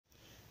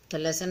The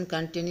lesson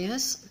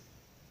continues.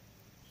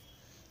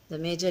 The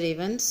major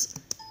events: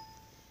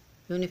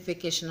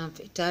 unification of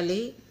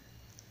Italy,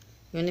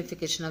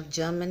 unification of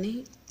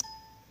Germany,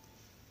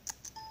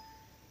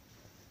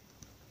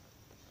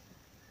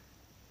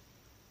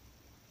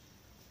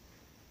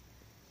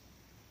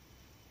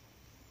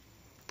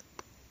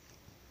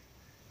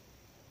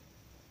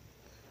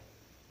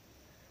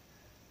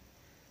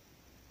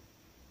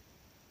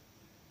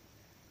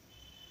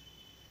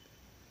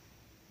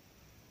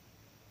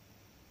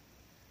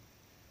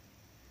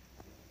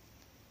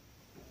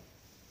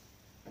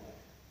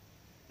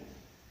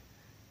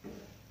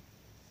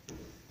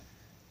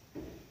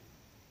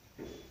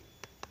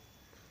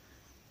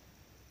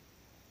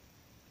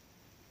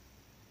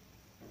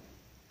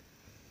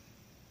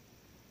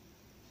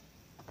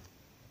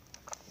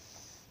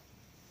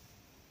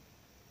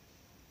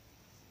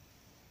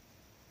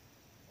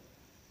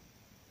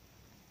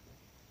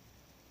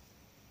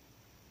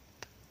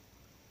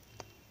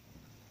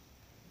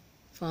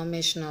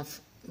 formation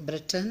of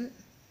Britain.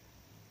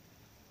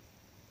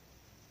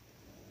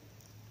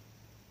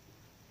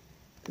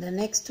 The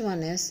next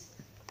one is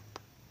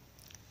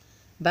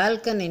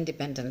Balkan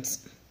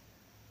independence.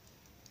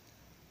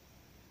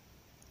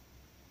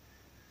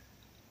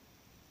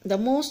 The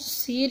most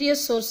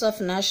serious source of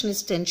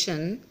nationalist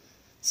tension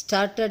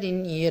started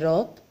in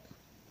Europe.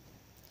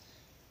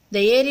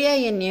 The area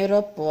in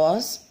Europe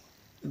was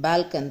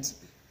Balkans.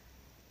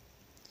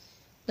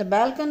 The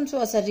Balkans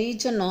was a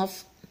region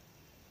of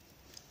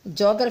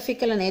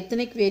geographical and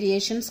ethnic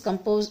variations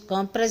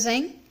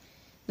comprising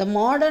the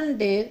modern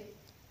day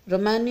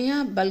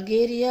Romania,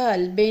 Bulgaria,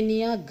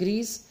 Albania,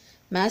 Greece,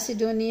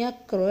 Macedonia,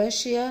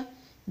 Croatia,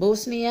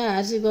 Bosnia,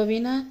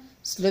 Herzegovina,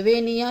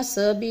 Slovenia,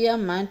 Serbia,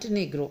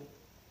 Montenegro.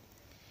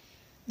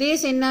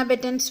 These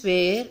inhabitants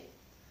were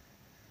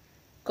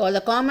called, the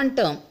common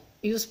term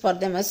used for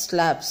them as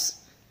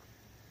Slavs.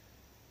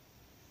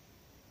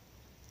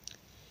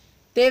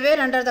 They were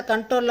under the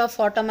control of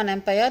Ottoman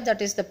Empire, that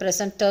is the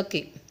present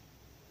Turkey.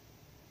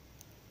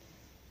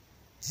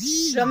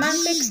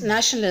 Romantic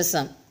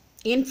nationalism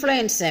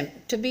influenced them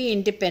to be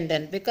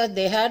independent because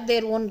they had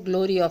their own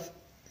glory of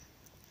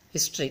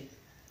history.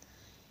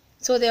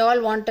 So they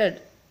all wanted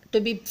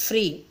to be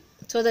free.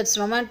 So that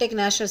romantic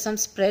nationalism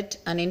spread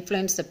and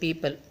influenced the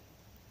people.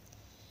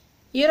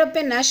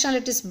 European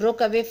nationalities broke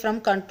away from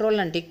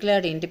control and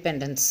declared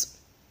independence.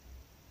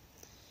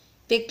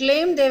 They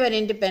claimed they were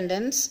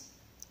independent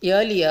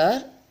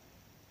earlier.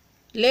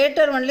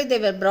 Later only they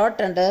were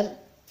brought under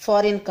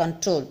foreign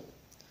control.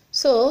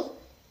 So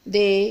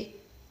they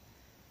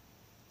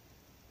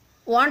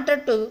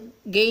wanted to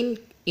gain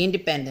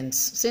independence.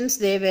 Since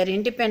they were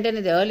independent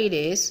in the early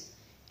days,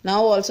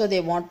 now also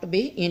they want to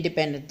be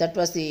independent. That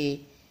was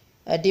the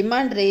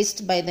demand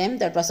raised by them.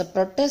 That was a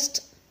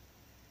protest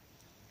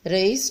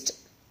raised.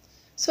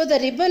 So the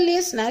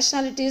rebellious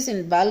nationalities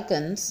in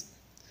Balkans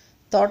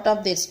thought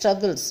of their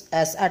struggles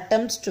as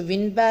attempts to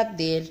win back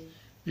their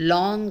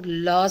long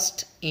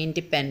lost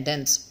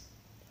independence.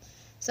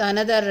 So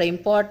another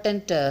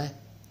important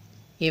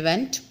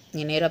event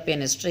in European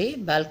history,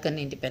 Balkan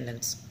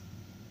independence.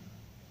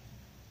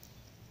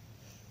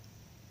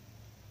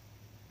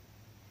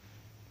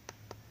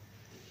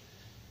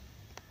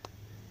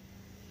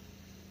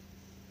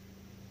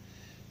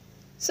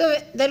 So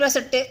there was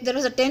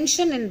a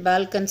tension in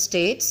Balkan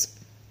states.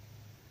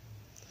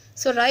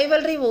 So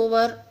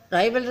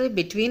rivalry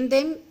between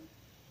them,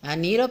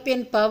 and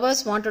European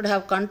powers wanted to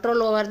have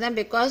control over them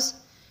because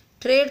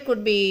trade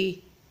could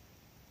be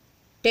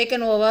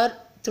taken over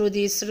through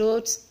these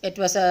routes. It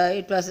was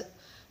a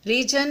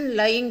region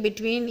lying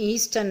between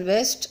east and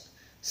west.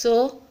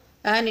 So,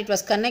 and it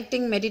was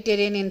connecting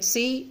Mediterranean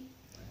Sea.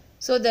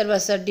 So there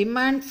was a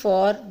demand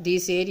for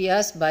these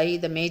areas by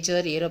the major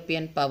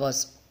European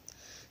powers.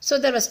 So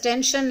there was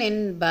tension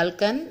in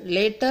Balkan.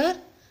 Later,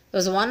 it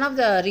was one of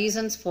the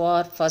reasons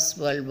for First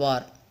World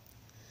War.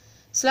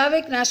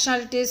 Slavic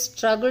nationalities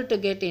struggled to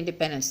get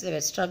independence. They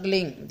were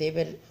struggling. They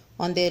were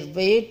on their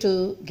way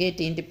to get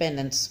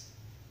independence.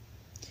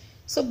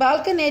 So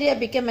Balkan area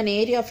became an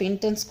area of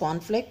intense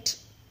conflict.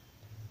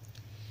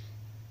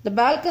 The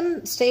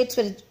Balkan states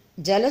were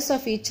jealous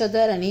of each other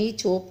and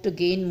each hoped to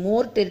gain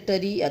more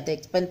territory at the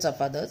expense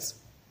of others.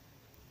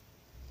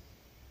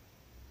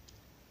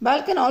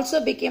 Balkan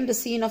also became the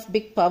scene of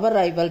big power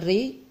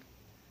rivalry.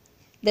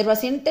 There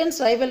was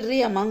intense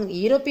rivalry among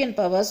European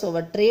powers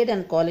over trade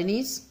and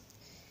colonies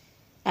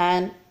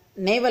and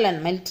naval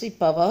and military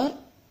power.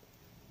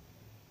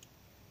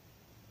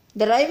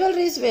 The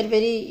rivalries were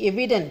very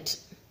evident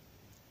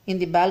in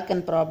the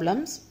Balkan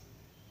problems.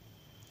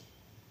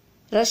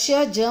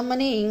 Russia,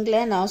 Germany,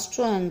 England,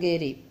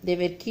 Austro-Hungary, they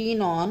were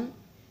keen on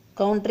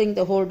countering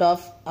the hold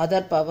of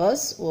other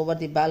powers over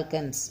the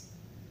Balkans.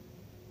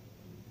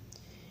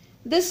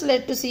 This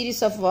led to a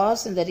series of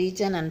wars in the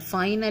region and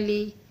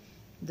finally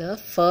the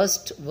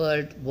First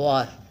World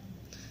War.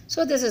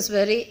 So this is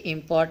very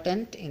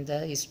important in the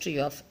history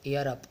of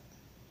Europe.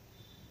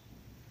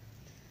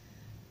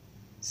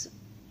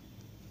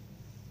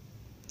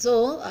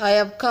 So I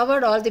have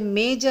covered all the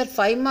major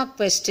 5-mark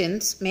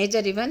questions, major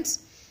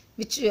events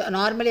which you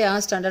normally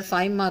asked under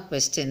 5-mark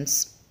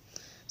questions.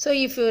 So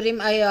if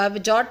you I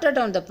have jotted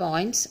down the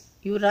points,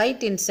 you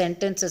write in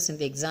sentences in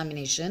the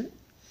examination.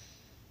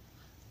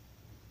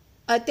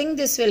 I think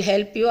this will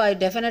help you. I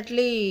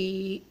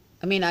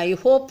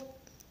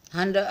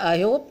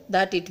hope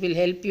that it will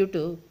help you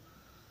to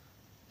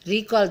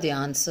recall the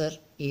answer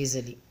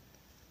easily.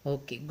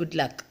 Okay, good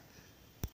luck.